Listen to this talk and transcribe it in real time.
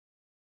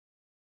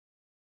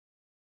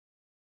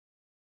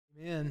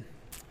Amen.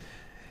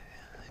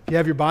 If you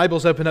have your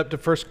Bibles, open up to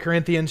 1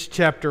 Corinthians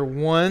chapter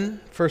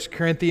 1. 1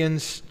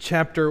 Corinthians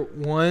chapter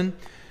 1,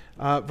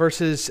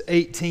 verses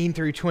 18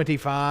 through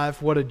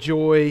 25. What a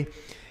joy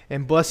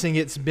and blessing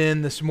it's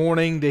been this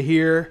morning to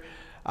hear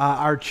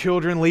our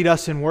children lead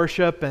us in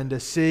worship and to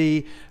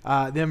see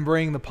them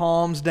bring the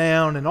palms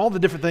down and all the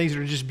different things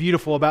that are just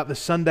beautiful about this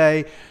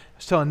Sunday. I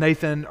was telling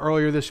Nathan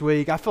earlier this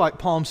week, I feel like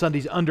Palm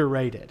Sunday's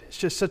underrated. It's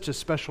just such a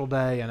special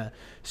day and a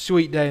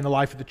sweet day in the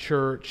life of the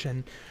church.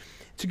 And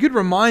it's a good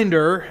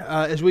reminder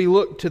as we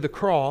look to the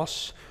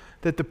cross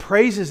that the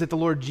praises that the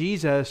Lord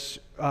Jesus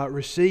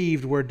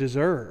received were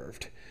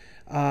deserved.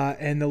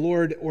 And the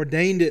Lord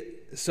ordained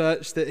it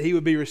such that He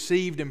would be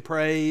received and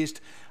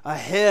praised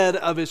ahead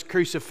of His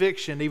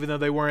crucifixion, even though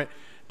they weren't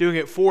doing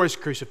it for His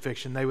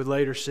crucifixion. They would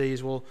later see,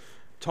 as we'll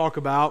talk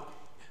about,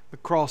 the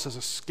cross as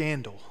a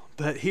scandal.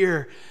 But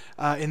here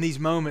in these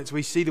moments,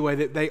 we see the way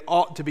that they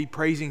ought to be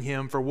praising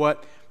Him for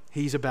what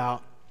He's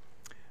about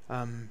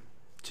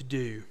to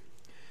do.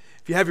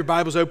 If you have your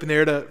Bibles open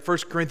there to 1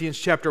 Corinthians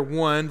chapter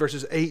 1,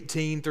 verses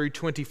 18 through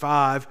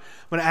 25, I'm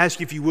going to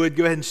ask you if you would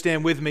go ahead and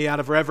stand with me out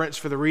of reverence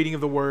for the reading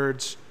of the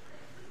words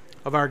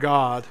of our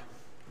God.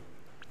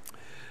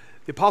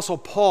 The Apostle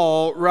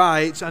Paul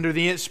writes under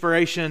the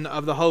inspiration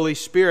of the Holy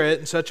Spirit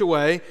in such a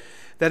way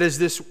that as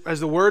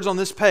the words on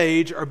this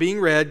page are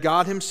being read,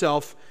 God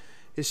Himself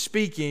is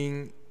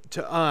speaking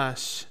to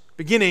us,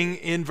 beginning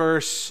in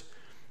verse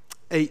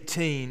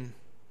 18.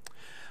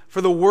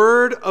 For the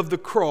word of the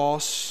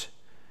cross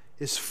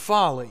is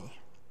folly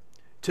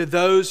to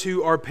those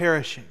who are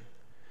perishing,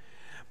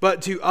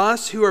 but to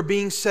us who are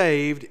being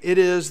saved, it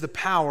is the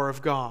power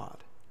of God.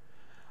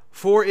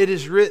 For it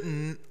is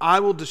written, I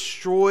will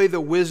destroy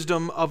the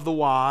wisdom of the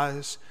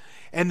wise,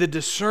 and the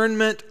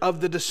discernment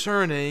of the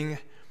discerning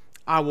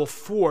I will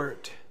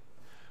thwart.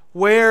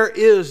 Where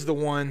is the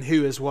one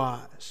who is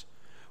wise?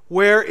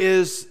 Where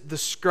is the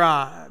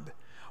scribe?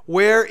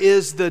 Where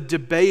is the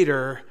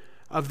debater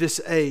of this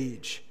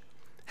age?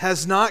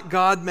 Has not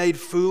God made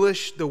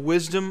foolish the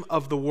wisdom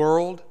of the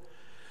world?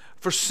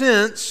 For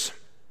since,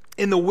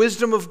 in the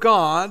wisdom of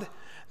God,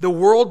 the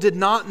world did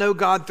not know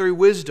God through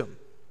wisdom,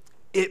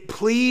 it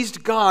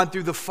pleased God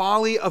through the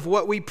folly of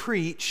what we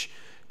preach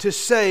to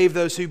save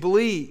those who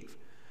believe.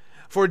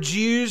 For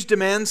Jews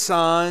demand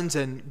signs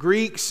and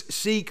Greeks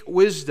seek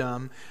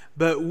wisdom,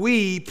 but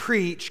we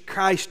preach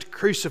Christ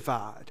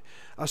crucified,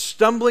 a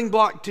stumbling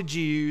block to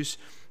Jews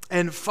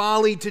and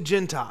folly to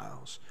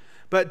Gentiles.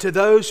 But to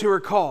those who are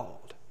called,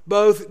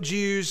 both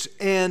Jews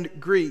and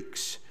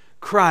Greeks,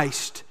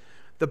 Christ,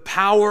 the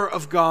power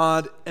of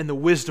God and the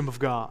wisdom of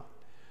God.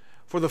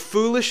 For the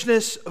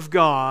foolishness of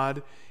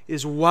God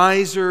is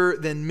wiser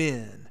than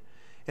men,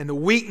 and the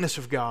weakness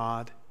of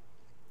God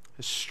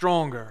is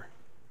stronger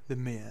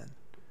than men.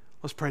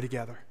 Let's pray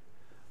together.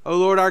 Oh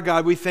Lord our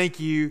God, we thank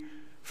You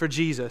for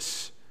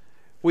Jesus.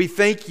 We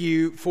thank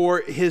You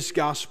for His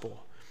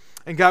gospel.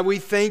 And God, we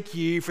thank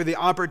You for the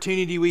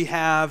opportunity we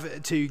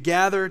have to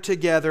gather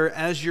together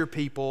as Your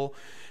people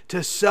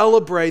to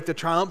celebrate the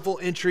triumphal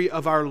entry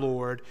of our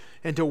Lord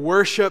and to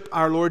worship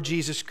our Lord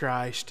Jesus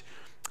Christ,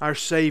 our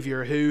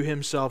Savior, who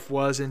Himself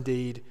was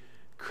indeed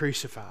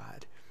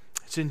crucified.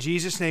 It's in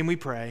Jesus' name we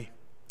pray.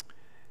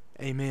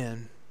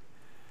 Amen.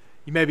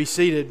 You may be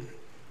seated.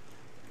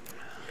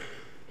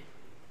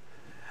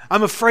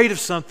 I'm afraid of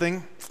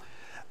something.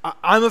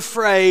 I'm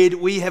afraid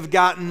we have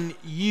gotten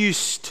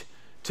used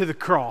to the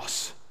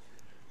cross.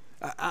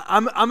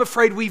 I'm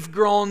afraid we've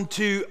grown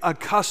too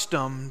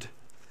accustomed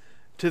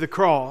to the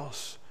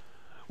cross.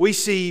 We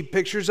see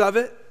pictures of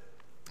it.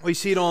 We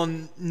see it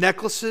on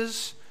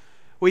necklaces.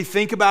 We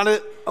think about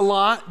it a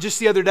lot. Just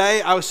the other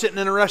day, I was sitting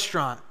in a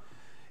restaurant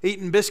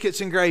eating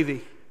biscuits and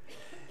gravy.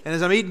 And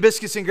as I'm eating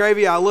biscuits and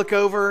gravy, I look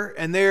over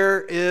and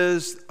there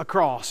is a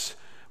cross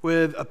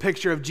with a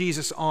picture of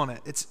Jesus on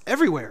it. It's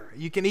everywhere.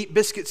 You can eat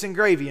biscuits and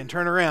gravy and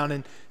turn around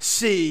and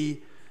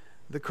see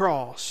the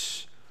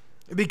cross.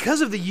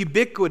 Because of the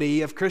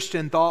ubiquity of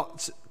Christian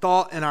thought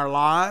in our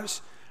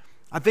lives,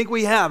 I think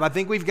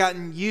we've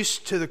gotten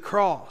used to the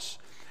cross.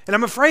 And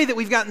I'm afraid that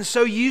we've gotten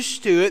so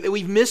used to it that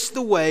we've missed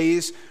the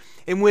ways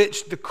in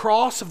which the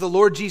cross of the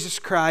Lord Jesus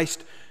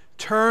Christ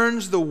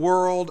turns the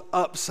world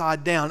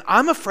upside down.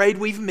 I'm afraid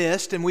we've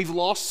missed and we've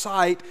lost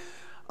sight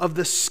of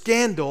the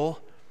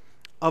scandal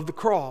of the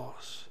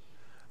cross.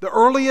 The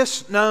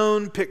earliest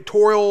known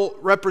pictorial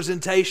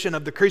representation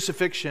of the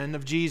crucifixion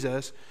of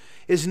Jesus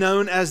is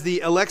known as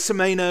the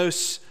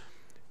Alexamenos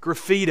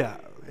graffito.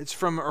 It's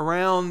from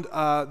around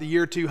the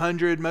year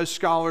 200, most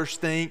scholars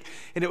think,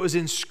 and it was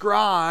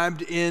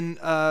inscribed in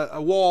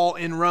a wall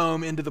in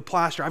Rome into the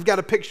plaster. I've got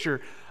a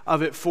picture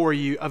of it for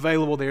you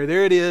available there.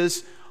 There it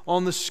is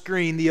on the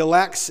screen, the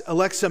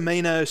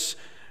Alexamenos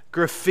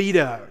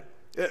graffito.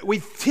 We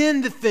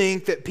tend to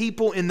think that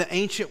people in the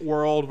ancient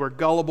world were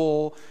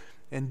gullible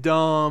and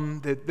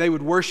dumb, that they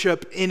would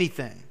worship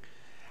anything.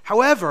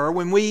 However,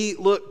 when we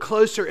look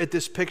closer at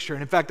this picture,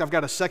 and in fact, I've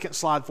got a second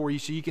slide for you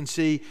so you can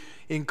see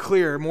in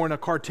clear, more in a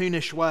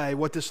cartoonish way,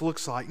 what this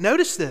looks like.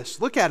 Notice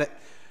this. Look at it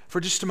for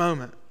just a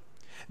moment.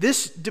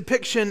 This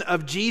depiction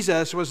of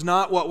Jesus was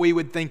not what we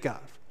would think of.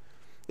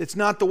 It's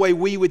not the way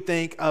we would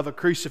think of a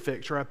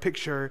crucifix or a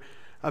picture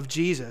of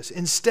Jesus.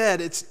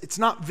 Instead, it's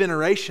not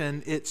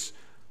veneration, it's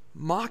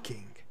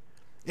mocking.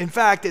 In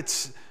fact,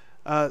 it's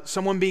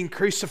someone being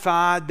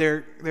crucified.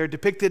 They're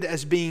depicted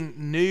as being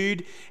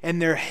nude,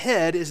 and their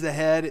head is the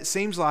head, it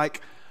seems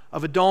like,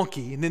 of a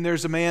donkey. And then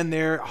there's a man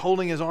there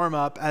holding his arm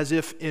up as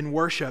if in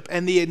worship.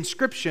 And the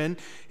inscription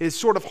is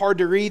sort of hard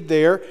to read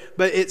there,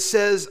 but it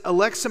says,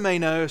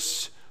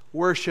 Alexamenos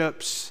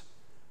worships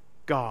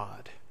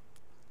God.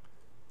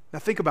 Now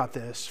think about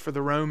this for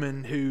the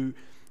Roman who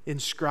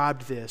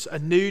inscribed this. A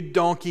nude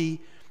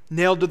donkey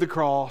nailed to the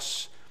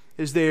cross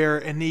is there,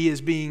 and he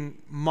is being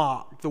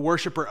mocked. The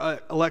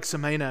worshiper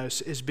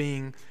Alexamenos is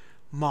being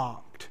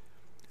mocked.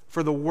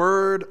 For the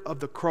word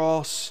of the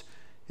cross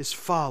is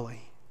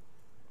folly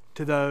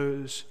to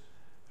those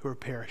who are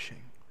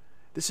perishing.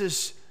 This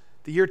is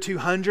the year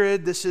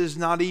 200. This is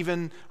not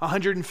even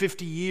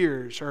 150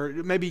 years, or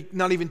maybe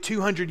not even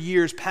 200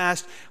 years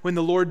past when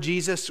the Lord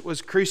Jesus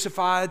was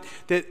crucified,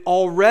 that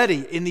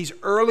already in these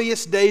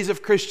earliest days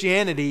of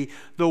Christianity,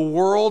 the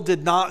world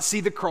did not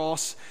see the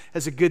cross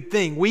as a good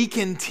thing. We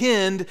can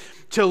tend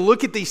to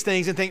look at these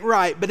things and think,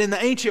 right, but in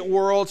the ancient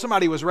world,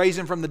 somebody was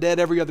raising from the dead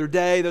every other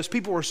day. Those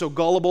people were so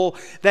gullible,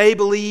 they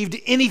believed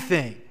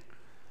anything.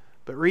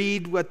 But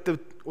read what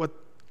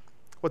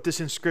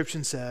this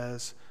inscription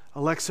says.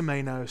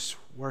 Alexamenos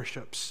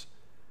worships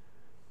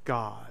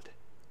God.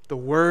 The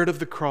word of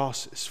the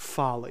cross is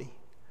folly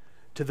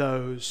to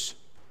those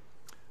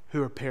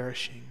who are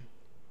perishing.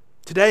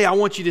 Today, I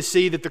want you to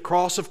see that the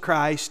cross of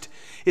Christ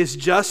is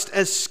just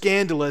as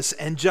scandalous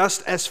and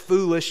just as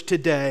foolish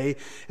today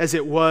as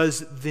it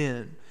was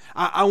then.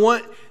 I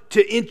want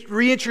to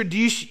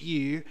reintroduce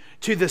you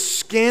to the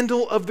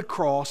scandal of the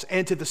cross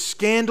and to the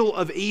scandal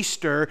of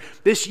Easter.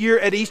 This year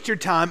at Easter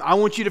time, I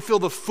want you to feel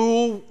the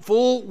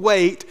full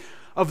weight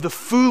of the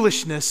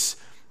foolishness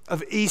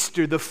of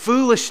Easter, the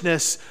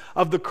foolishness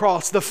of the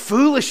cross, the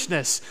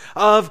foolishness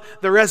of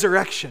the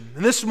resurrection.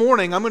 And this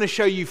morning, I'm going to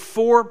show you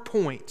 4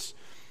 points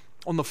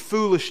on the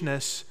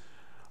foolishness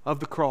of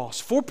the cross.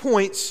 4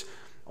 points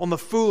on the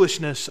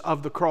foolishness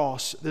of the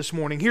cross this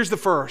morning. Here's the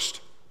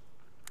first.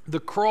 The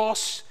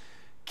cross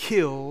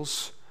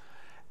kills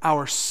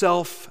our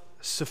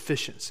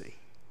self-sufficiency.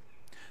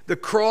 The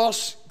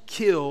cross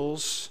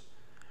kills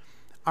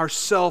our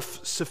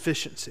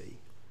self-sufficiency.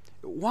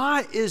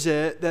 Why is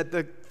it that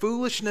the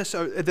foolishness,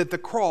 that the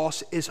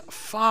cross is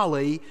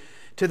folly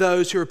to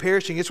those who are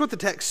perishing? It's what the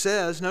text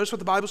says. Notice what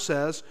the Bible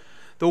says.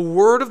 The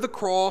word of the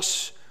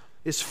cross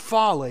is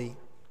folly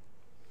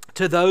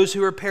to those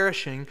who are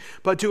perishing,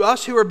 but to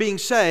us who are being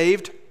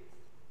saved,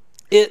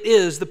 it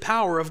is the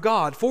power of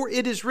God. For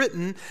it is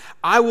written,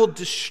 I will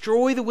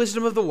destroy the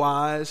wisdom of the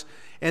wise,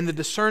 and the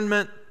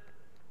discernment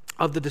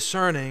of the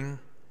discerning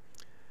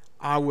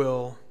I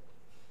will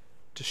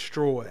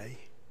destroy.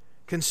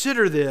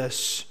 Consider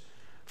this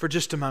for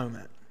just a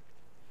moment.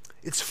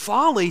 It's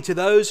folly to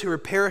those who are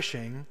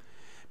perishing,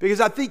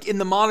 because I think in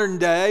the modern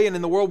day and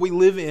in the world we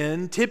live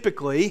in,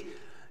 typically,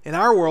 in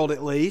our world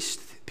at least,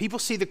 people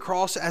see the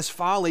cross as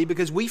folly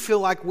because we feel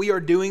like we are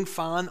doing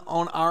fine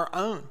on our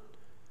own.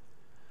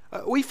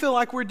 We feel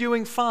like we're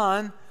doing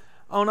fine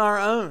on our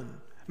own.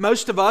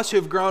 Most of us who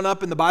have grown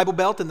up in the Bible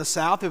Belt in the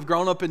South, who have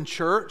grown up in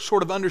church,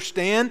 sort of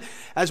understand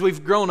as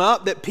we've grown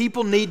up that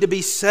people need to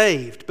be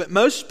saved. But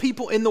most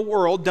people in the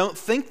world don't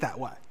think that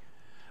way.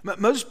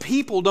 Most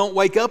people don't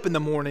wake up in the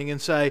morning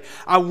and say,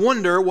 I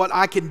wonder what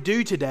I can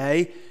do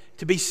today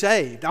to be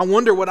saved. I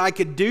wonder what I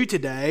could do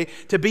today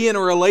to be in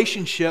a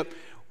relationship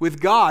with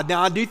God.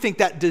 Now, I do think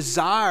that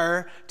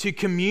desire to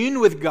commune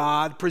with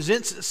God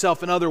presents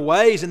itself in other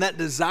ways, and that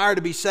desire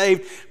to be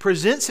saved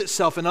presents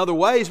itself in other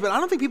ways, but I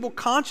don't think people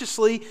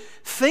consciously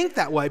think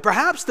that way.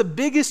 Perhaps the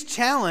biggest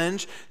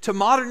challenge to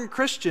modern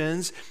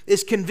Christians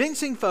is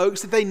convincing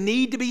folks that they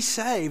need to be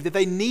saved, that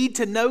they need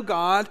to know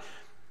God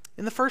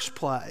in the first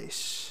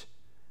place.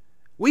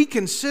 We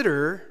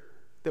consider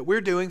that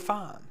we're doing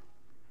fine.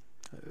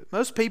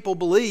 Most people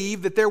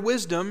believe that their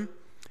wisdom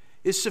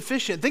is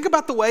sufficient. Think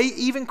about the way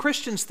even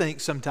Christians think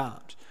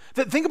sometimes.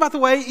 Think about the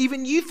way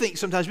even you think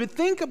sometimes. But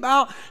think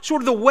about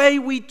sort of the way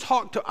we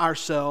talk to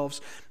ourselves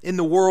in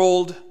the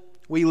world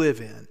we live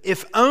in.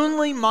 If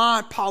only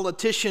my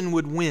politician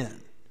would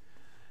win,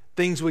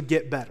 things would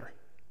get better.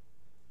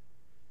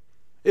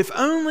 If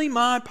only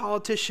my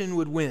politician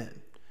would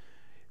win,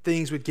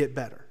 things would get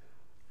better.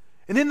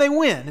 And then they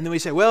win. And then we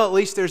say, well, at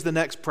least there's the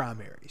next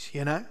primaries,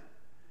 you know?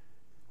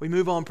 We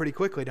move on pretty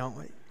quickly, don't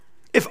we?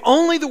 If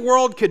only the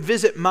world could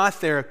visit my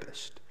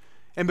therapist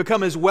and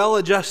become as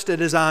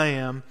well-adjusted as I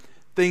am,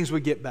 things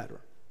would get better.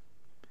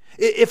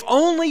 If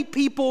only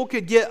people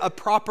could get a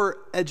proper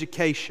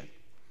education.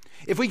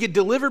 If we could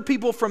deliver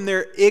people from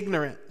their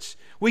ignorance,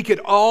 we could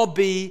all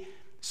be,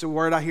 it's a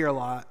word I hear a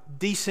lot,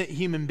 decent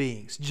human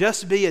beings.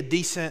 Just be a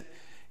decent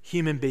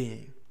human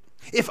being.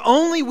 If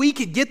only we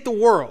could get the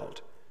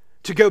world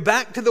to go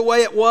back to the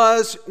way it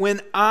was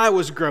when I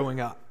was growing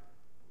up,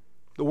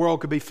 the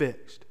world could be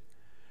fixed.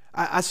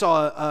 I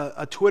saw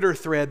a Twitter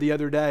thread the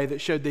other day that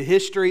showed the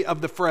history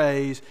of the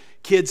phrase,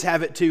 kids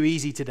have it too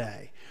easy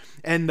today.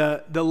 And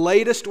the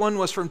latest one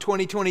was from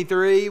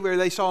 2023, where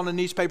they saw in the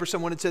newspaper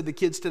someone had said the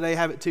kids today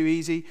have it too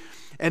easy.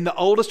 And the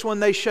oldest one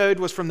they showed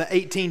was from the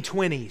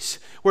 1820s,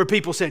 where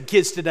people said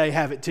kids today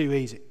have it too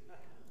easy.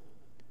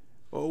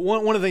 Well,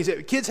 one of the things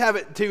that kids have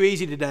it too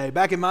easy today.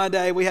 Back in my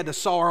day, we had to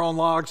saw our own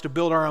logs to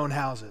build our own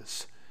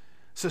houses.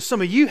 So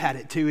some of you had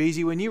it too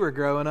easy when you were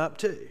growing up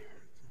too.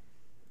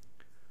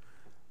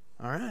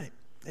 All right.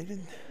 They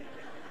didn't.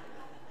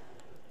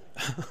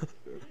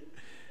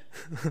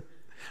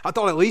 I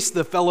thought at least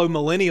the fellow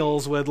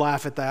millennials would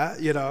laugh at that,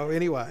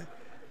 anyway.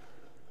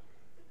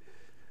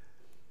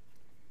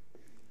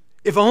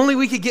 If only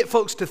we could get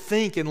folks to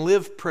think and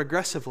live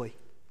progressively,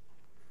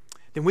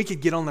 then we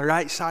could get on the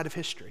right side of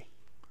history.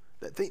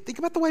 Think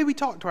about the way we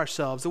talk to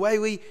ourselves, the way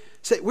we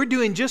say we're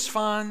doing just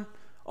fine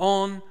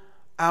on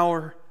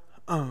our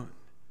own.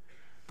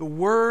 The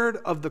word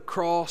of the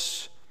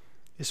cross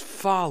is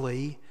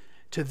folly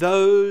to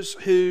those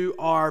who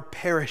are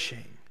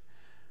perishing.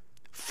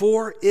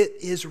 For it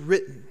is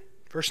written,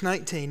 verse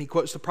 19, he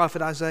quotes the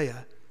prophet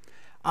Isaiah,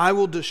 I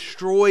will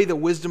destroy the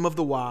wisdom of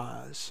the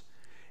wise,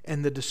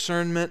 and the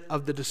discernment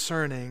of the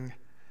discerning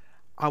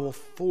I will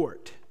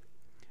thwart.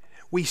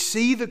 We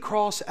see the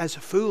cross as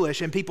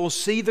foolish, and people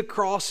see the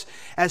cross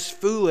as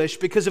foolish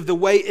because of the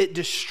way it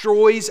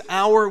destroys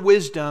our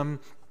wisdom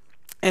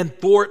and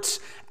thwarts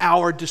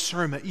our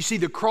discernment. You see,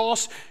 the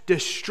cross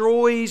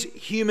destroys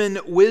human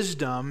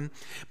wisdom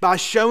by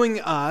showing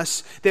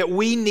us that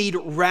we need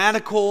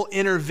radical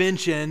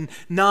intervention,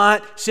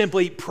 not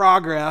simply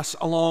progress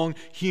along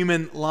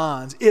human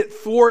lines. It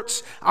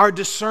thwarts our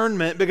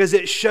discernment because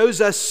it shows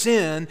us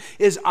sin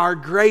is our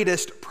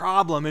greatest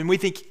problem, and we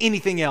think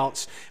anything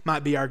else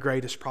might be our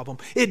greatest problem.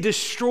 It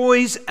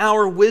destroys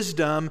our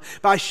wisdom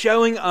by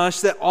showing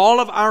us that all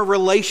of our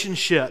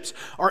relationships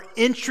are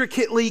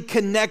intricately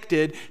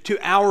connected to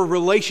our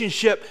relationship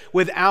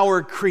with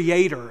our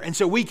Creator. And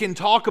so we can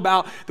talk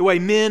about the way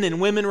men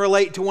and women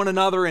relate to one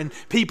another and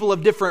people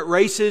of different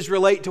races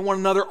relate to one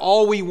another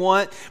all we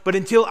want, but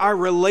until our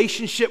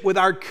relationship with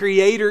our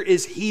Creator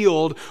is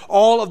healed,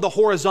 all of the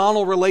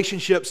horizontal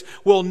relationships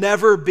will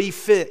never be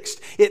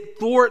fixed. It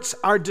thwarts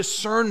our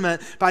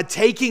discernment by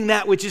taking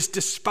that which is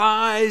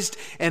despised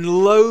and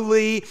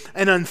lowly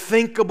and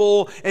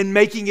unthinkable and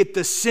making it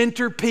the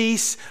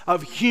centerpiece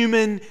of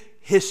human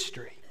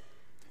history.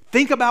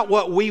 Think about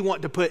what we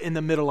want to put in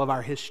the middle of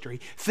our history.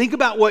 Think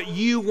about what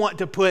you want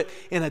to put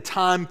in a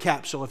time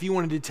capsule if you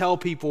wanted to tell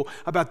people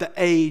about the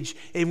age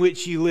in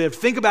which you lived.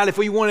 Think about if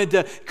we wanted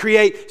to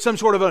create some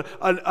sort of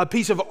a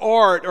piece of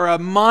art or a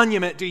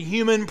monument to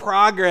human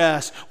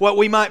progress, what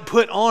we might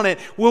put on it.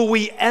 Will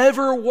we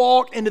ever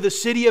walk into the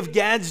city of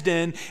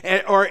Gadsden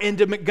or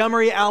into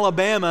Montgomery,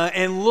 Alabama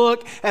and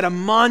look at a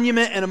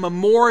monument and a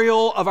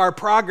memorial of our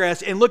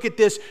progress and look at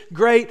this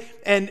great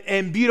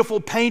and beautiful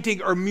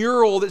painting or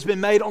mural that's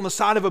been made on the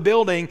side of a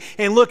building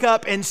and look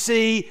up and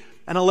see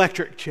an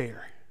electric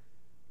chair?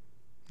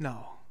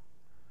 No.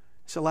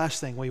 It's the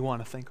last thing we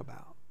want to think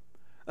about.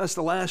 That's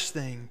the last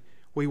thing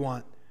we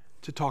want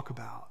to talk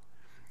about.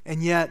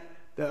 And yet,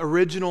 the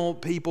original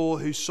people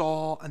who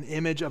saw an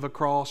image of a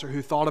cross or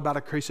who thought about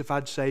a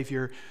crucified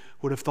Savior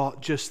would have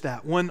thought just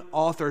that. One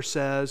author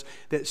says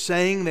that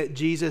saying that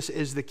Jesus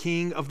is the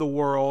King of the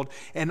world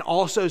and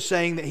also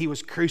saying that He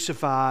was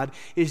crucified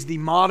is the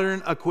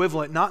modern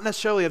equivalent, not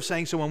necessarily of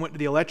saying someone went to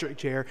the electric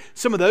chair.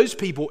 Some of those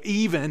people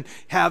even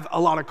have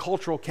a lot of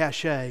cultural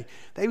cachet.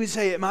 They would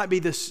say it might be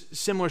this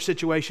similar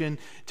situation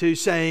to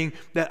saying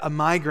that a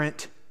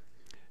migrant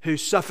who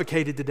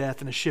suffocated to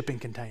death in a shipping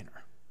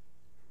container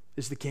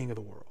is the King of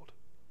the world.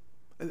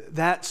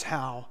 That's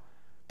how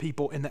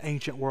people in the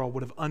ancient world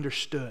would have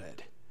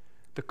understood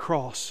the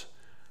cross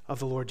of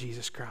the Lord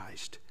Jesus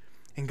Christ.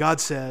 And God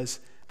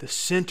says the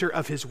center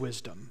of His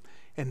wisdom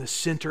and the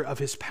center of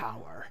His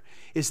power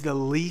is the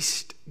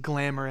least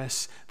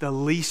glamorous, the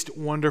least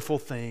wonderful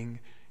thing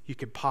you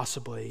could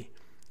possibly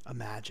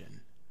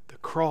imagine. The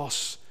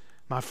cross,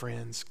 my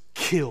friends,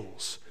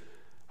 kills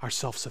our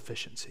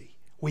self-sufficiency.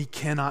 We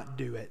cannot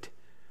do it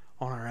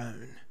on our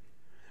own.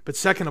 But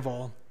second of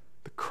all,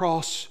 the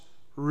cross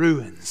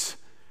ruins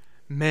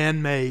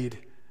man-made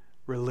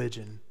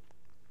religion.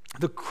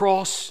 The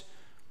cross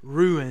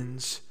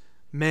ruins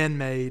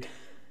man-made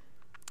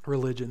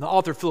religion. The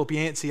author Philip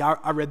Yancey,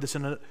 I read this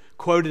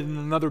quoted in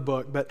another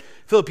book, but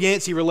Philip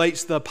Yancey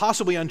relates the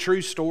possibly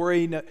untrue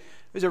story.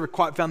 Nobody's ever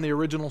quite found the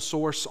original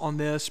source on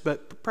this,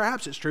 but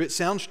perhaps it's true. It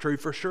sounds true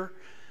for sure.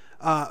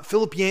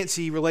 Philip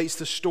Yancey relates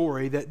the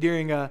story that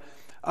during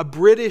a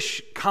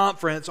British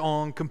conference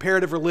on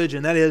comparative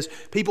religion. That is,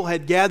 people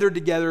had gathered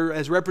together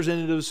as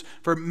representatives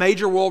for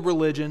major world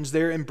religions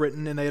there in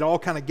Britain, and they had all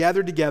kind of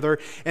gathered together,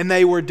 and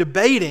they were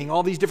debating,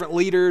 all these different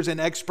leaders and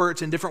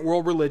experts in different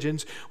world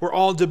religions were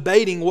all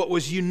debating what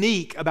was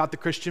unique about the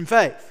Christian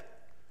faith.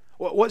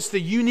 What's the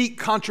unique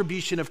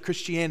contribution of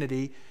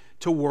Christianity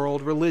to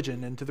world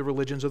religion and to the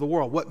religions of the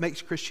world? What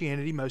makes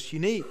Christianity most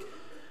unique?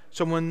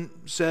 Someone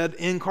said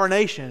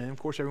incarnation, and of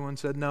course everyone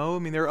said no. I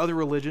mean, there are other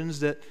religions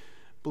that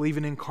believe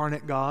in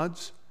incarnate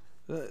gods.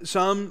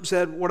 Some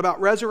said, what about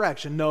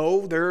resurrection?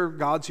 No, there are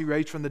gods who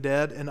raised from the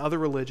dead in other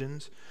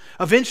religions.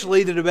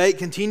 Eventually, the debate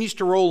continues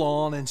to roll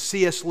on, and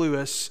C.S.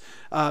 Lewis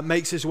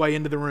makes his way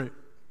into the room.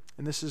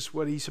 And this is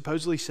what he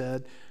supposedly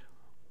said: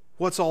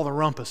 what's all the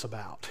rumpus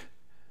about?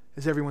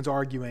 As everyone's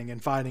arguing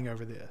and fighting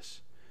over this.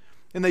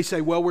 And they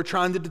say, well, we're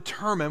trying to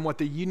determine what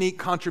the unique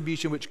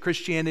contribution which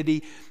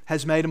Christianity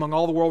has made among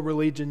all the world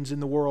religions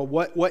in the world.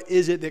 What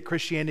is it that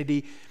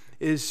Christianity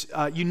is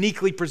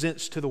uniquely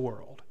presents to the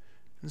world?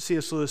 And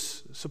C.S.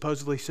 Lewis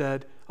supposedly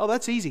said, oh,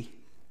 that's easy.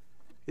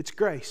 It's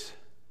grace.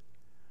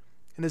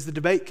 And as the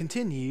debate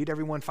continued,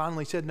 everyone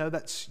finally said, no,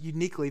 that's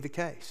uniquely the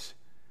case.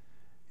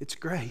 It's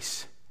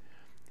grace.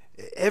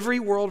 Every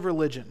world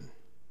religion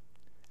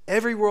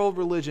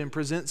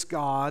presents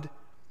God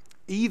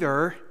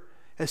either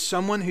as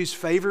someone whose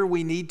favor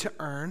we need to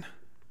earn,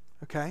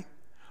 okay,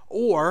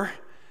 or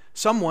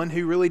someone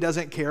who really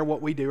doesn't care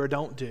what we do or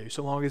don't do,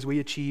 so long as we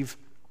achieve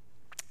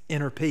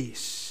inner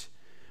peace.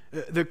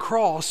 The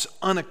cross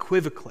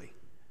unequivocally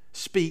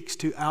speaks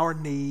to our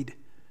need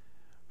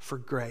for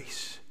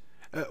grace.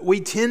 We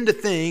tend to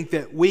think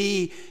that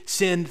we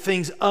send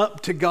things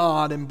up to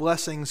God and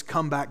blessings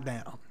come back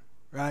down,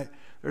 right?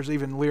 There's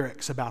even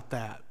lyrics about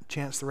that.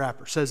 Chance the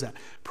Rapper says that.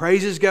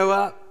 Praises go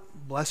up,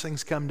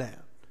 blessings come down.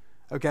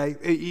 Okay,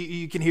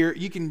 you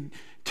can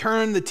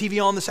turn the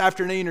TV on this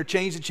afternoon or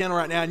change the channel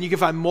right now, and you can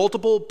find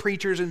multiple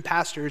preachers and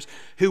pastors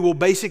who will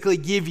basically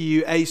give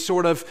you a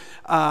sort of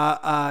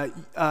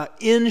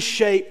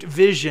in-shaped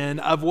vision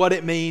of what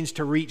it means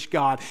to reach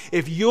God.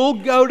 If you'll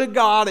go to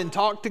God and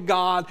talk to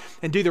God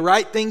and do the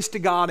right things to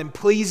God and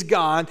please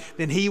God,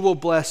 then He will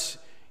bless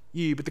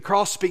you. But the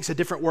cross speaks a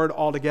different word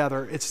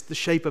altogether. It's the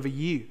shape of a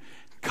U.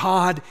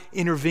 God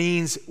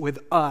intervenes with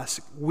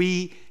us.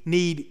 We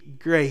need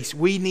grace.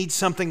 We need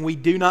something we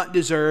do not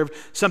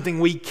deserve, something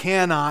we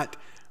cannot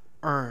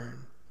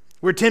earn.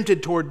 We're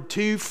tempted toward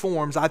two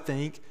forms, I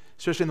think,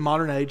 especially in the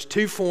modern age,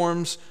 two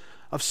forms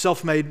of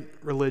self-made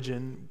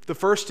religion. The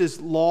first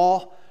is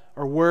law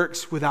or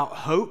works without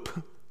hope.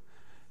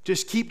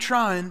 Just keep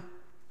trying.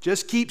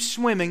 Just keep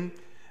swimming.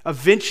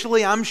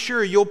 Eventually, I'm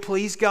sure you'll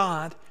please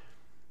God.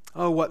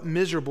 Oh, what a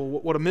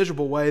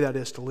miserable way that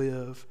is to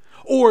live.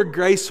 Or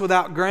grace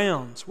without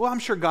grounds. Well, I'm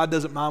sure God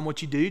doesn't mind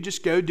what you do.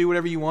 Just go do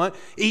whatever you want.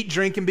 Eat,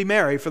 drink, and be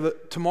merry, for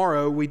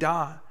tomorrow we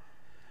die.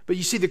 But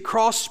you see, the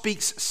cross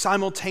speaks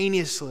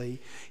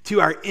simultaneously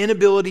to our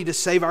inability to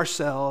save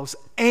ourselves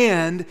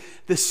and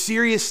the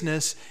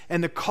seriousness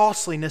and the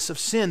costliness of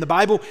sin. The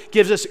Bible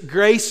gives us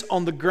grace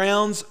on the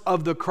grounds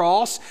of the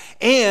cross,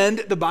 and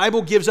the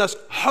Bible gives us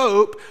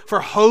hope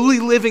for holy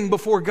living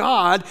before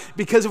God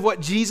because of what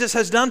Jesus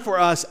has done for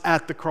us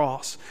at the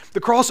cross. The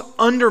cross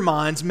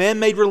undermines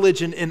man-made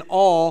religion in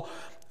all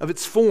of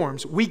its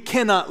forms. We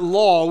cannot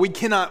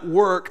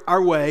work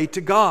our way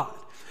to God.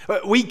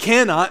 We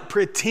cannot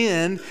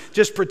pretend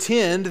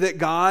that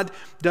God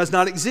does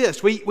not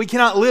exist. We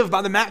cannot live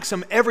by the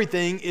maxim,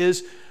 everything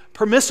is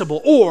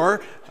permissible.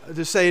 Or,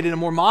 to say it in a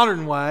more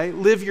modern way,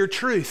 live your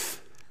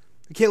truth.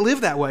 You can't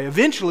live that way.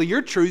 Eventually,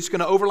 your truth is going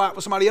to overlap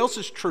with somebody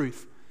else's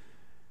truth.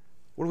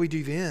 What do we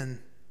do then?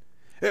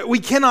 We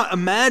cannot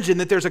imagine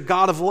that there's a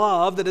God of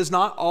love that is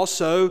not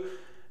also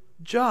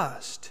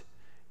just.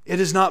 It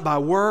is not by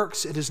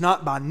works. It is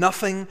not by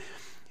nothing.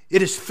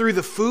 It is through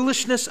the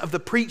foolishness of the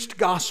preached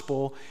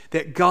gospel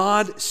that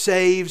God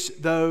saves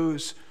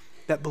those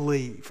that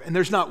believe. And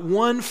there's not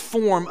one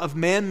form of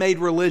man-made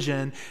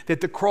religion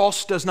that the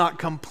cross does not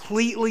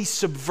completely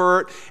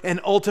subvert and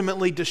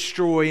ultimately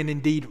destroy and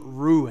indeed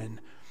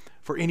ruin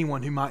for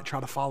anyone who might try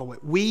to follow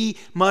it. We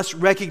must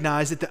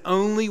recognize that the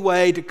only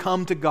way to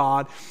come to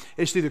God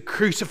is through the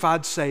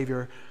crucified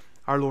Savior,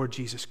 our Lord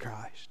Jesus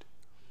Christ.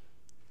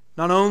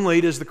 Not only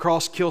does the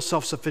cross kill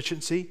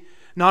self-sufficiency,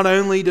 not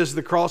only does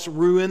the cross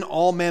ruin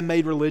all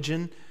man-made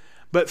religion,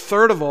 but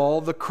third of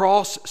all, the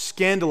cross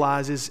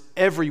scandalizes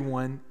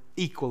everyone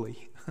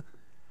equally.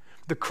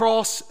 The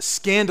cross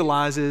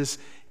scandalizes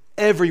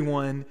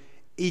everyone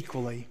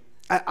equally.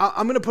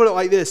 I'm going to put it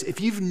like this. If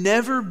you've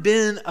never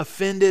been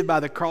offended by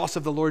the cross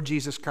of the Lord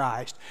Jesus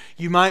Christ,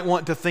 you might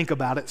want to think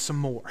about it some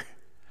more.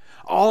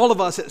 All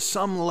of us at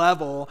some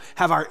level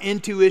have our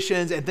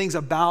intuitions and things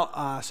about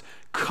us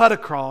cut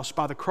across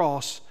by the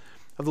cross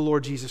of the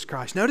Lord Jesus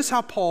Christ. Notice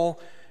how Paul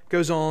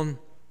goes on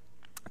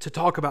to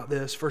talk about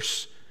this.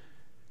 Verse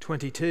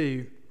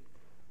 22.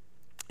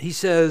 He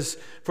says,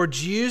 "For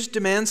Jews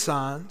demand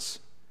signs,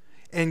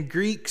 and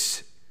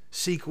Greeks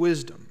seek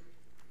wisdom.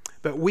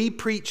 But we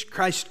preach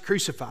Christ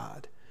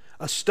crucified,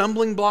 a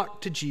stumbling block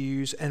to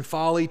Jews and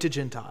folly to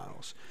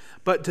Gentiles.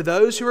 But to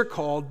those who are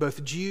called,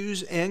 both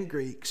Jews and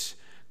Greeks,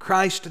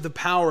 Christ the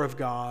power of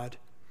God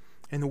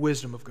and the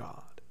wisdom of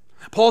God."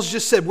 Paul's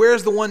just said,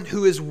 where's the one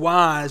who is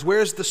wise?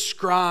 Where's the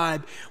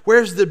scribe?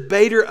 Where's the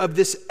debater of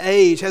this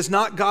age? Has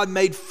not God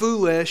made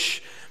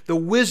foolish the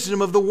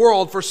wisdom of the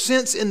world? For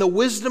since in the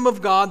wisdom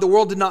of God, the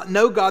world did not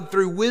know God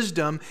through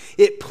wisdom,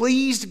 it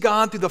pleased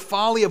God through the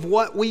folly of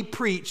what we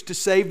preach to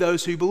save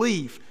those who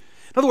believe.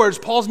 In other words,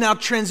 Paul's now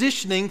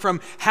transitioning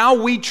from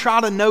how we try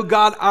to know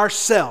God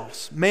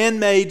ourselves,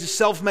 man-made,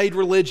 self-made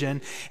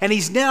religion, and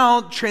he's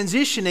now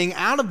transitioning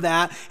out of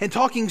that and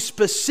talking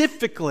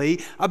specifically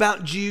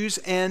about Jews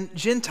and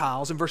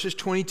Gentiles in verses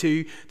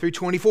 22 through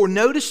 24.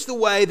 Notice the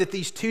way that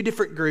these two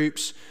different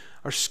groups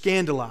are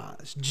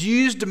scandalized.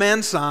 Jews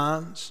demand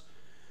signs,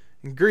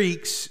 and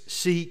Greeks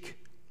seek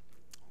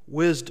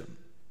wisdom.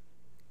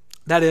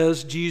 That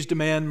is, Jews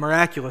demand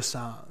miraculous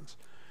signs.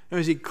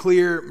 We see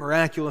clear,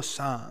 miraculous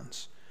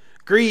signs.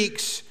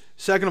 Greeks,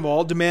 second of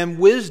all, demand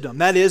wisdom.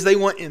 That is, they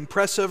want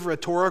impressive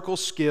rhetorical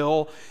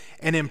skill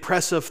and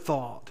impressive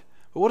thought.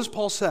 But what does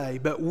Paul say?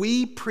 But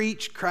we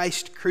preach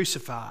Christ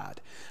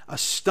crucified, a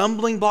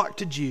stumbling block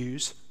to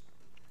Jews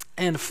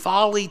and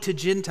folly to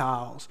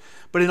Gentiles.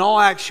 But in all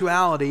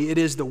actuality, it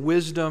is the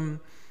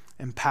wisdom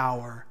and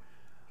power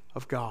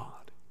of God.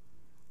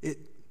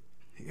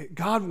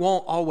 God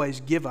won't always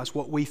give us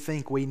what we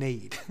think we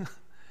need.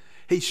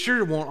 He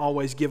sure won't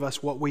always give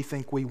us what we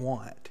think we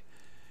want.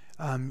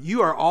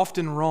 You are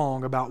often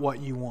wrong about what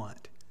you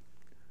want.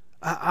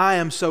 I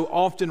am so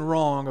often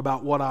wrong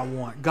about what I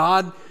want.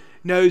 God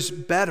knows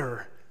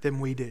better than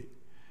we do.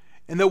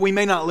 And though we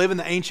may not live in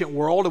the ancient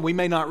world and we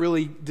may not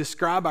really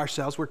describe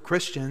ourselves, we're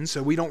Christians,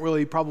 so we don't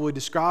really probably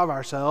describe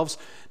ourselves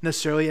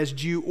necessarily as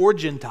Jew or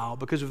Gentile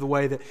because of the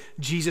way that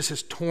Jesus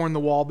has torn the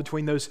wall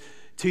between those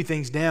two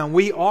things down.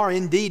 We are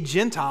indeed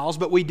Gentiles,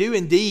 but we do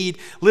indeed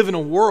live in a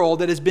world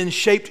that has been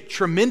shaped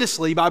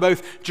tremendously by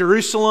both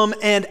Jerusalem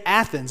and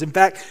Athens. In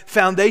fact,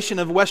 foundation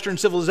of Western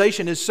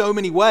civilization in so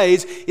many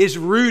ways is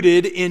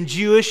rooted in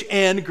Jewish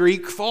and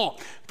Greek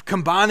thought,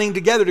 combining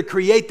together to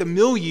create the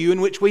milieu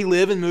in which we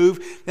live and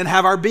move and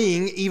have our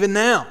being even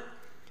now.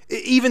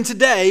 Even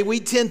today, we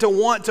tend to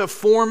want to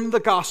form the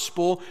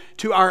gospel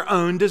to our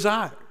own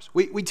desires.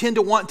 We tend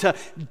to want to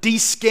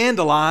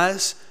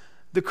descandalize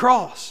the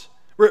cross.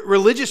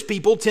 Religious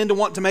people tend to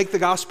want to make the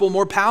gospel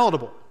more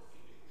palatable,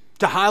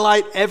 to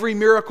highlight every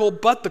miracle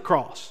but the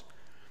cross.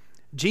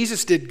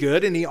 Jesus did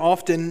good, and he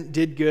often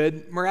did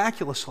good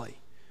miraculously.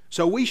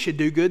 So we should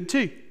do good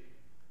too.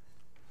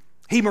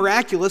 He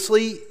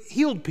miraculously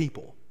healed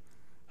people.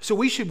 So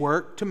we should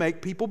work to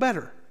make people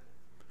better.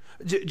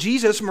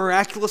 Jesus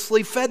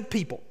miraculously fed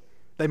people,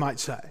 they might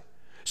say.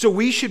 So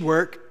we should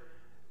work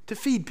to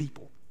feed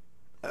people.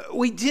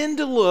 We tend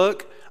to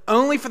look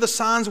only for the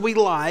signs we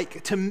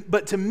like,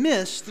 but to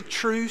miss the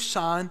true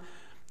sign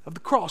of the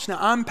cross. Now,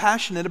 I'm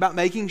passionate about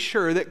making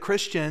sure that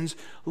Christians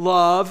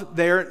love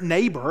their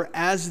neighbor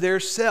as their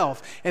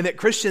self, and that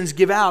Christians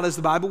give out, as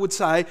the Bible would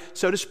say,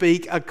 so to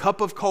speak, a cup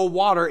of cold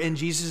water in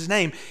Jesus'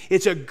 name.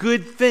 It's a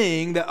good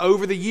thing that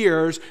over the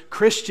years,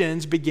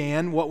 Christians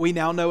began what we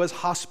now know as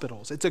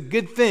hospitals. It's a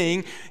good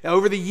thing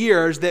over the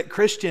years that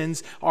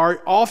Christians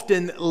are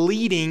often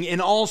leading in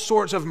all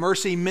sorts of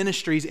mercy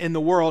ministries in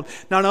the world,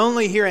 not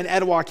only here in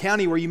Etowah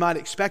County where you might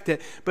expect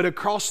it, but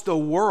across the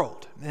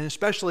world. And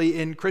especially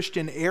in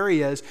Christian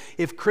areas,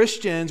 if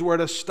Christians were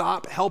to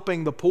stop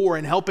helping the poor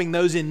and helping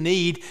those in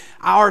need,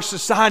 our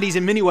societies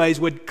in many ways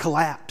would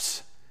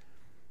collapse.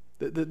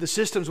 The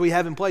systems we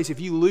have in place, if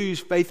you lose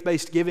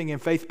faith-based giving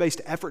and faith-based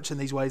efforts in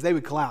these ways, they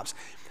would collapse.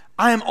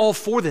 I am all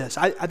for this.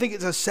 I think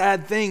it's a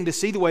sad thing to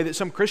see the way that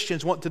some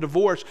Christians want to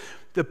divorce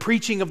the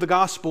preaching of the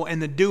gospel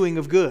and the doing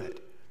of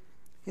good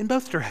in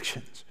both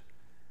directions.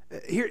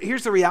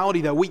 Here's the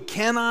reality, though. We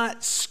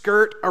cannot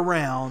skirt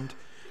around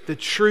the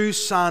true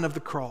sign of the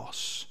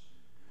cross.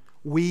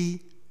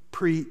 We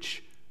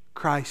preach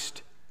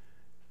Christ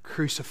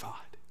crucified.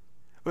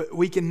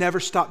 We can never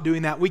stop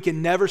doing that. We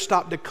can never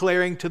stop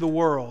declaring to the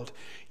world,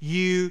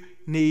 you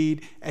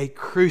need a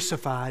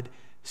crucified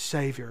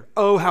Savior.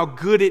 Oh, how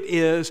good it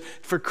is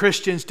for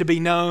Christians to be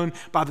known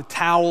by the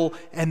towel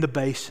and the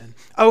basin.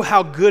 Oh,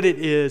 how good it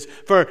is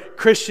for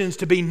Christians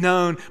to be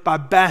known by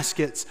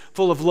baskets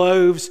full of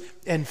loaves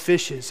and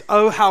fishes.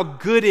 Oh, how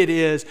good it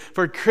is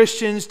for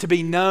Christians to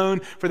be known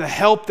for the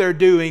help they're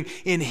doing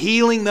in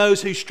healing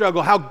those who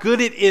struggle. How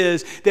good it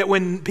is that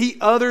when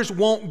others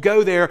won't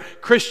go there,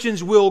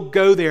 Christians will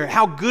go there.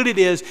 How good it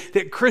is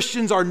that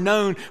Christians are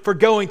known for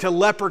going to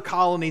leper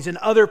colonies and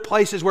other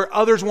places where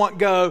others won't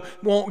go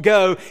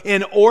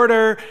in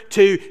order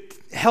to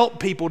help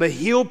people, to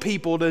heal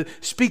people, to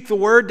speak the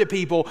word to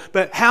people.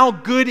 But how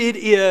good it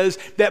is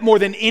that more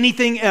than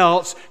anything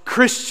else,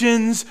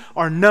 Christians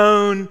are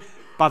known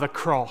by the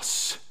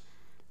cross.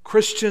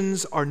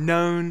 Christians are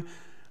known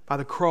by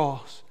the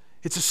cross.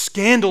 It's a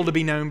scandal to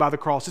be known by the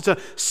cross. It's a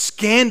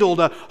scandal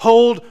to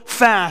hold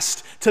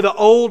fast to the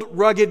old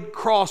rugged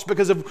cross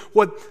because of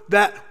what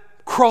that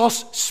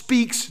cross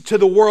speaks to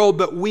the world,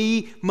 but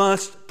we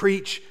must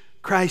preach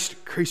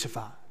Christ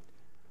crucified.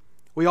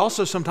 We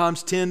also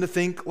sometimes tend to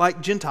think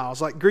like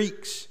Gentiles, like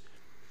Greeks,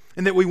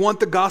 and that we want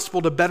the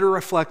gospel to better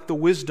reflect the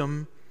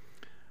wisdom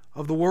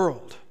of the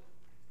world.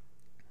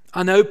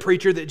 I know,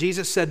 preacher, that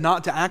Jesus said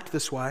not to act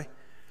this way,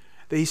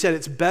 that he said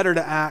it's better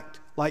to act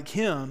like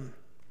him,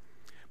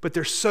 but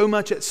there's so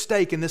much at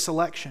stake in this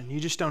election, you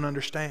just don't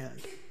understand.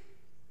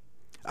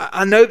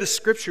 I know the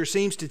scripture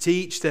seems to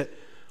teach that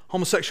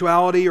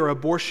homosexuality or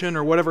abortion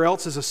or whatever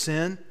else is a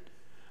sin,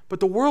 But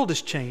the world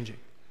is changing.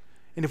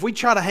 And if we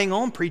try to hang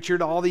on, preacher,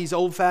 to all these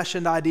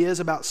old-fashioned ideas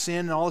about sin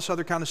and all this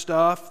other kind of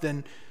stuff,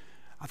 then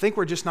I think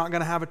we're just not going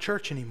to have a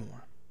church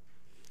anymore.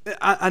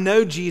 I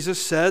know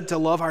Jesus said to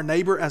love our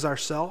neighbor as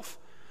ourselves,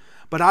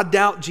 but I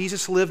doubt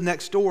Jesus lived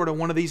next door to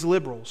one of these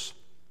liberals.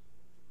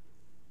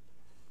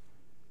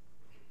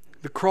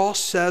 The cross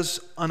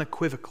says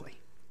unequivocally,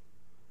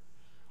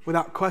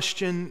 without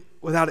question,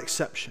 without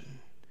exception,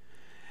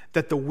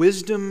 that the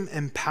wisdom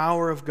and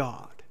power of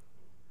God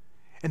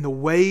and the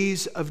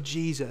ways of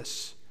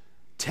Jesus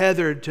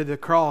tethered to the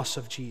cross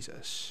of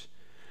Jesus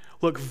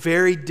look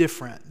very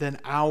different than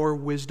our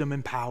wisdom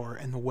and power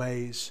and the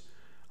ways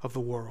of the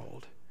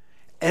world.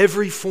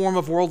 Every form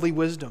of worldly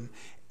wisdom,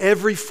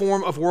 every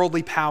form of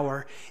worldly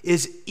power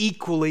is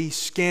equally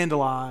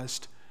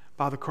scandalized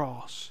by the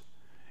cross.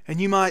 And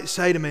you might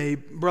say to me,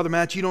 Brother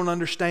Matt, you don't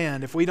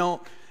understand. If we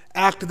don't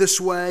act this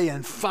way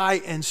and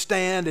fight and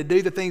stand and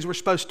do the things we're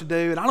supposed to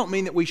do, and I don't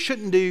mean that we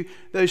shouldn't do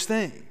those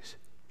things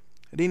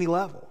at any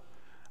level.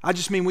 I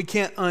just mean we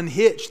can't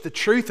unhitch the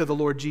truth of the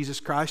Lord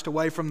Jesus Christ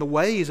away from the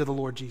ways of the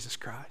Lord Jesus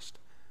Christ.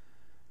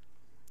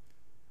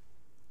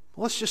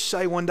 Let's just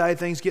say one day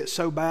things get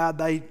so bad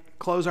they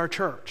close our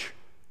church.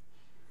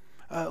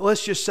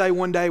 Let's just say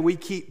one day we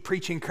keep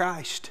preaching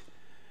Christ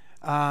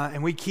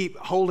and we keep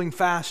holding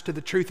fast to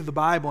the truth of the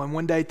Bible, and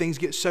one day things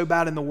get so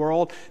bad in the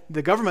world,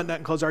 the government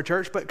doesn't close our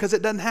church, but because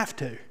it doesn't have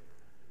to.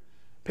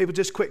 People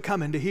just quit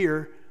coming to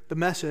hear the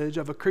message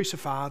of a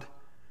crucified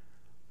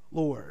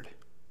Lord.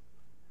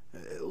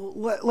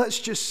 Let's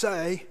just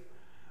say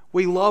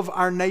we love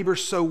our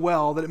neighbors so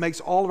well that it makes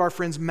all of our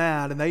friends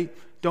mad and they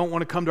don't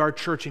want to come to our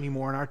church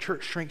anymore, and our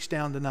church shrinks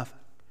down to nothing.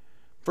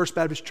 First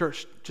Baptist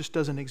Church just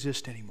doesn't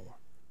exist anymore.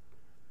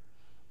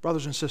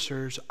 Brothers and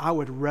sisters, I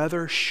would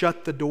rather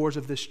shut the doors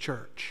of this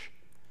church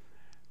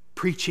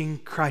preaching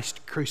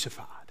Christ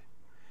crucified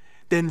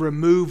than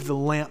remove the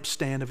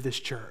lampstand of this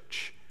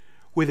church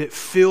with it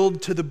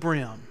filled to the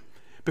brim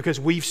because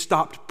we've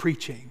stopped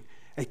preaching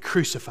a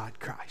crucified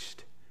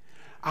Christ.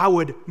 I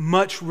would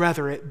much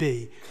rather it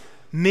be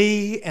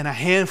me and a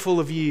handful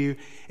of you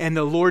and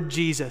the Lord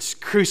Jesus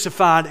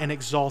crucified and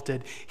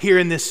exalted here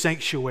in this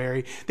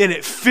sanctuary than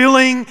it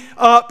filling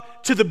up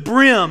to the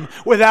brim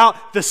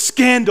without the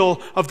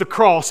scandal of the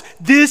cross.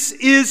 This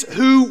is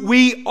who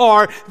we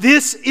are.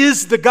 This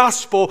is the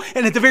gospel,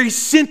 and at the very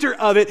center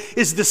of it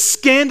is the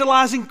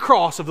scandalizing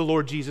cross of the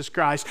Lord Jesus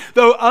Christ.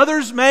 Though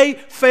others may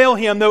fail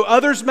Him, though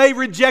others may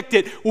reject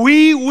it,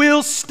 we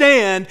will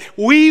stand,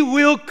 we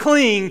will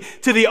cling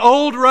to the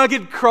old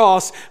rugged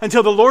cross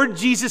until the Lord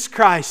Jesus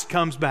Christ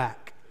comes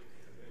back.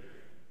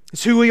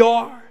 It's who we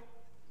are.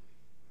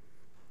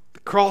 The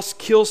cross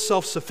kills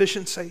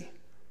self-sufficiency.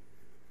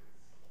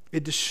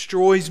 It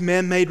destroys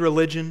man-made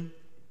religion.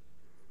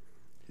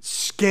 It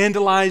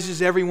scandalizes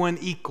everyone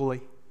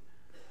equally.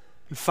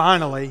 And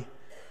finally,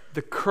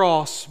 the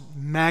cross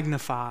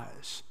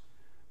magnifies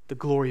the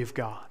glory of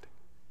God.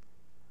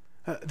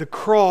 The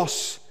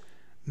cross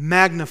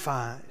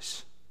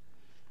magnifies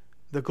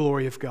the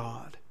glory of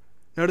God.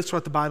 Notice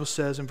what the Bible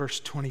says in verse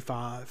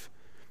 25.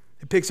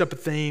 It picks up a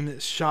theme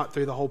that's shot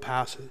through the whole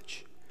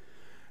passage.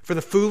 For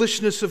the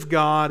foolishness of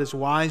God is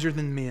wiser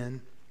than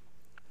men,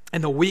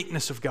 and the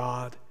weakness of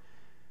God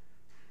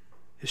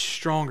is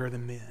stronger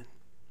than men.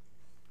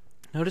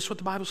 Notice what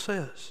the Bible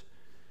says.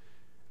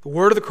 The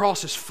word of the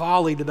cross is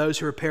folly to those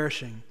who are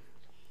perishing.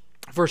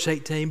 Verse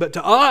 18, but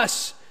to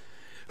us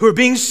who are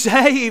being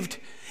saved,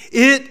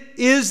 it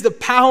is the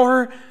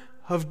power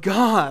of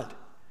God.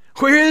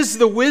 Where is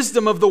the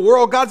wisdom of the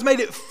world? God's made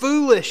it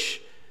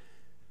foolish.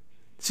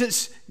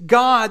 Since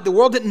God, the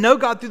world didn't know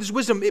God through this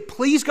wisdom, it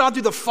pleased God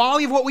through the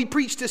folly of what we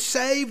preach to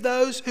save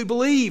those who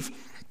believe.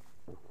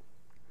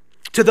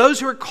 To those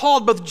who are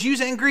called, both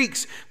Jews and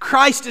Greeks,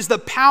 Christ is the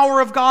power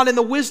of God and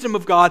the wisdom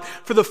of God.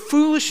 For the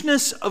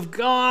foolishness of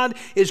God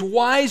is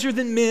wiser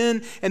than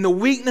men, and the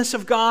weakness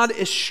of God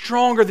is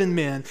stronger than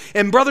men.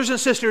 And brothers and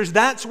sisters,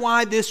 that's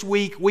why this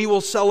week we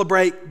will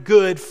celebrate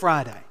Good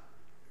Friday.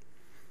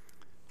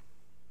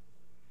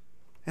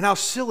 And how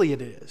silly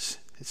it is,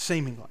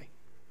 seemingly.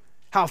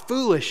 How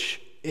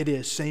foolish it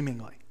is,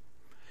 seemingly,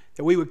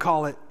 that we would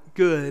call it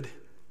Good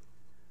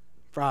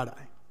Friday.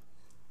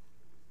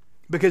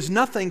 Because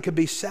nothing could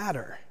be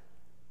sadder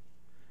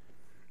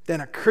than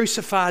a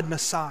crucified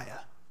Messiah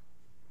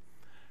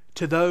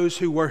to those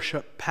who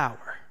worship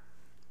power.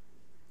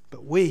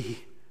 But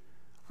we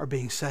are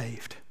being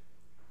saved.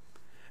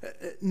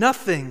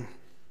 Nothing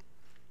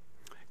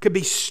could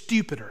be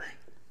stupider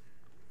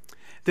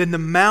than the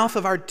mouth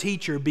of our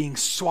teacher being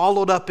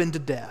swallowed up into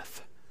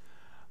death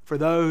for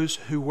those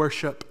who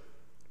worship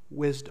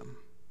wisdom.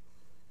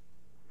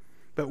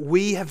 But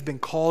we have been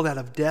called out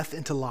of death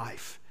into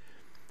life.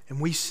 And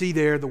we see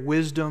there the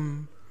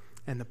wisdom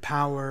and the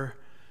power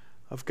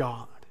of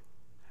God.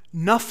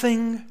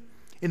 Nothing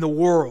in the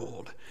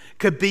world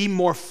could be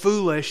more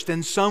foolish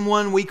than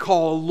someone we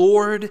call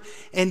Lord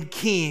and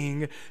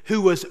King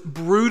who was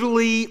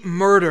brutally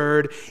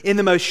murdered in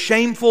the most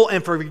shameful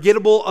and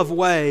forgettable of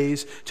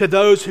ways to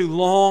those who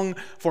long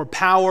for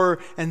power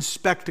and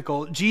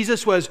spectacle.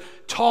 Jesus was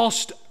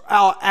tossed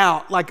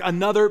out like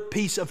another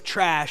piece of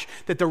trash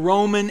that the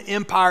Roman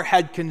Empire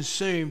had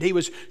consumed. He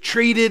was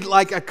treated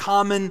like a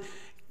common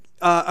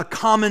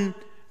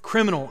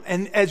criminal.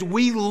 And as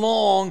we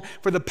long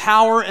for the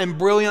power and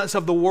brilliance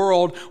of the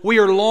world, we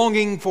are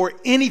longing for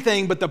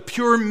anything but the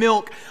pure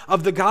milk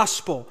of the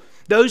gospel.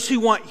 Those who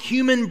want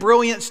human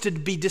brilliance to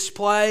be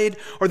displayed,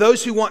 or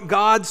those who want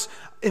God's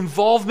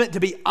involvement to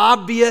be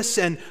obvious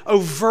and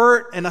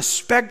overt and a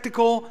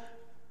spectacle,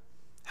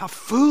 how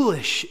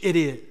foolish it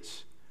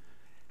is.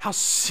 How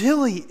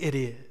silly it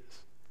is.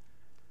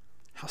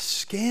 How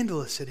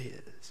scandalous it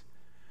is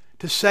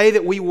to say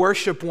that we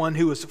worship one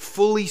who is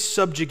fully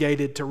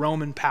subjugated to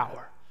Roman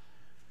power,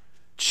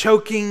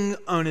 choking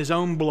on his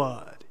own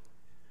blood,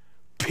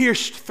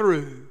 pierced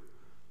through,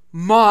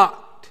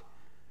 mocked,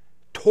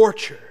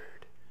 tortured.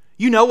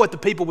 You know what the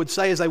people would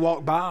say as they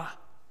walk by.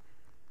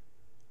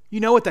 You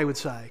know what they would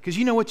say, because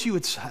you know what you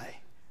would say.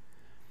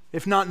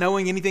 If not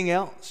knowing anything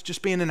else,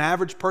 just being an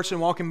average person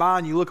walking by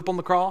and you look up on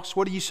the cross,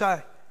 what do you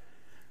say?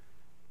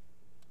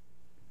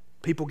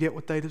 People get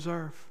what they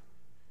deserve.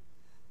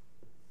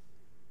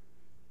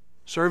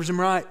 Serves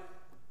them right.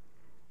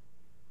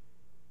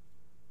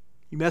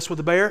 You mess with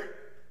a bear,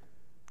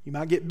 you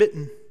might get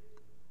bitten.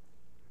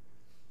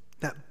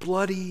 That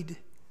bloodied,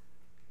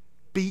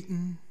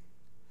 beaten,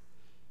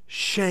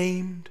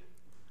 shamed,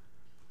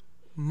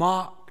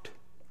 mocked,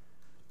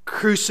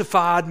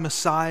 crucified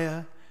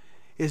Messiah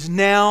is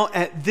now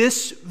at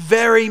this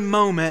very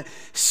moment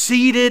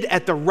seated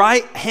at the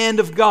right hand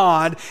of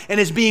God and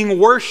is being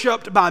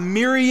worshiped by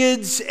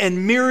myriads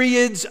and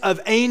myriads of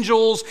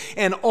angels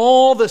and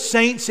all the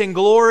saints in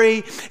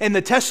glory. And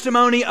the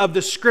testimony of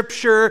the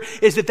Scripture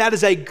is that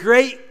is a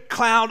great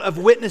cloud of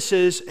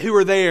witnesses who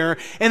are there,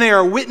 and they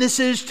are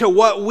witnesses to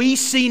what we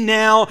see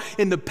now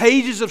in the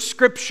pages of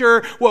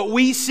Scripture, what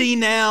we see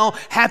now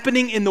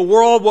happening in the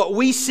world, what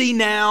we see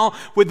now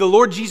with the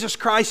Lord Jesus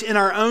Christ in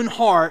our own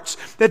hearts,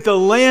 that the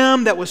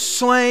Lamb that was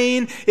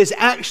slain is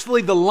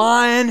actually the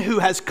Lion who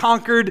has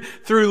conquered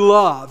through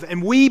love.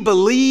 And we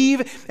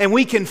believe and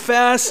we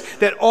confess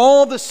that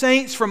all the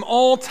saints from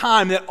all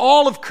time, that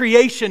all of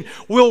creation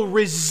will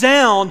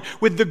resound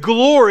with the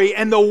glory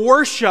and the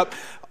worship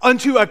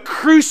unto a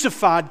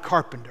crucified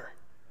carpenter.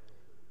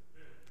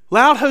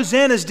 Loud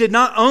hosannas did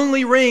not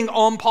only ring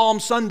on Palm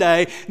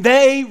Sunday,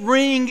 they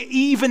ring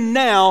even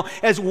now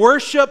as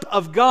worship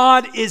of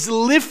God is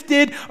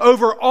lifted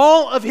over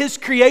all of His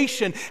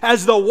creation.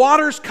 As the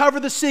waters cover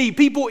the sea,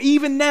 people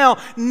even now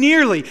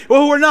nearly,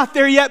 well, we're not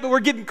there yet, but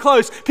we're getting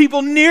close.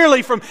 People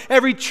nearly from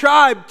every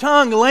tribe,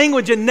 tongue,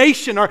 language, and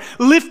nation are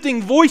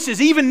lifting voices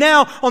even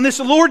now on this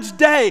Lord's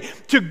Day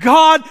to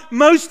God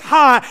Most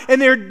High, and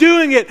they're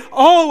doing it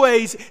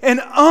always and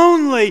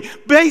only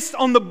based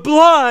on the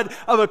blood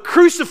of a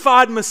crucified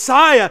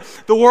Messiah.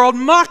 The world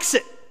mocks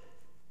it.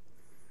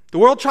 The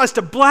world tries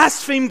to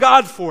blaspheme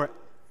God for it.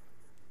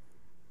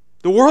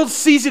 The world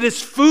sees it as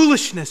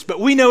foolishness, but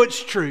we know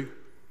it's true.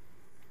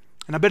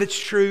 And I bet it's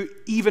true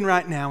even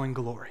right now in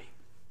glory.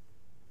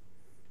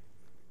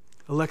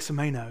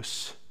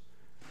 Alexamenos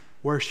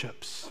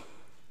worships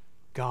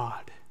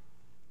God.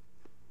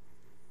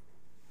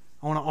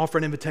 I want to offer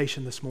an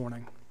invitation this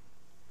morning.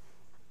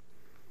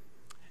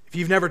 If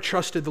you've never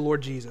trusted the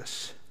Lord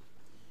Jesus,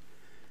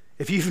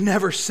 if you've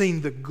never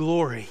seen the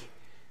glory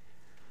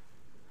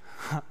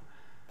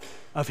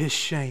of His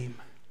shame,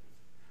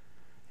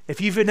 if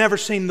you've never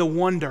seen the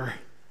wonder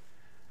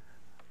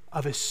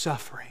of His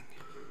suffering,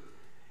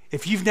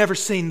 if you've never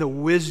seen the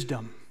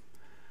wisdom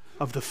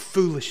of the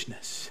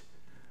foolishness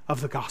of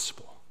the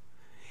gospel,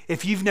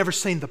 if you've never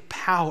seen the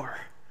power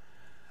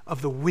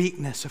of the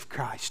weakness of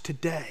Christ,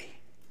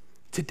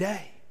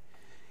 today,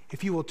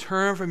 if you will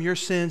turn from your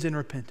sins in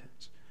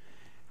repentance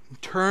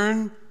and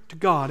turn to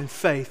God in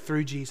faith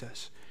through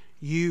Jesus,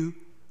 you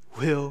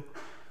will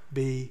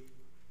be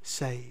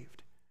saved.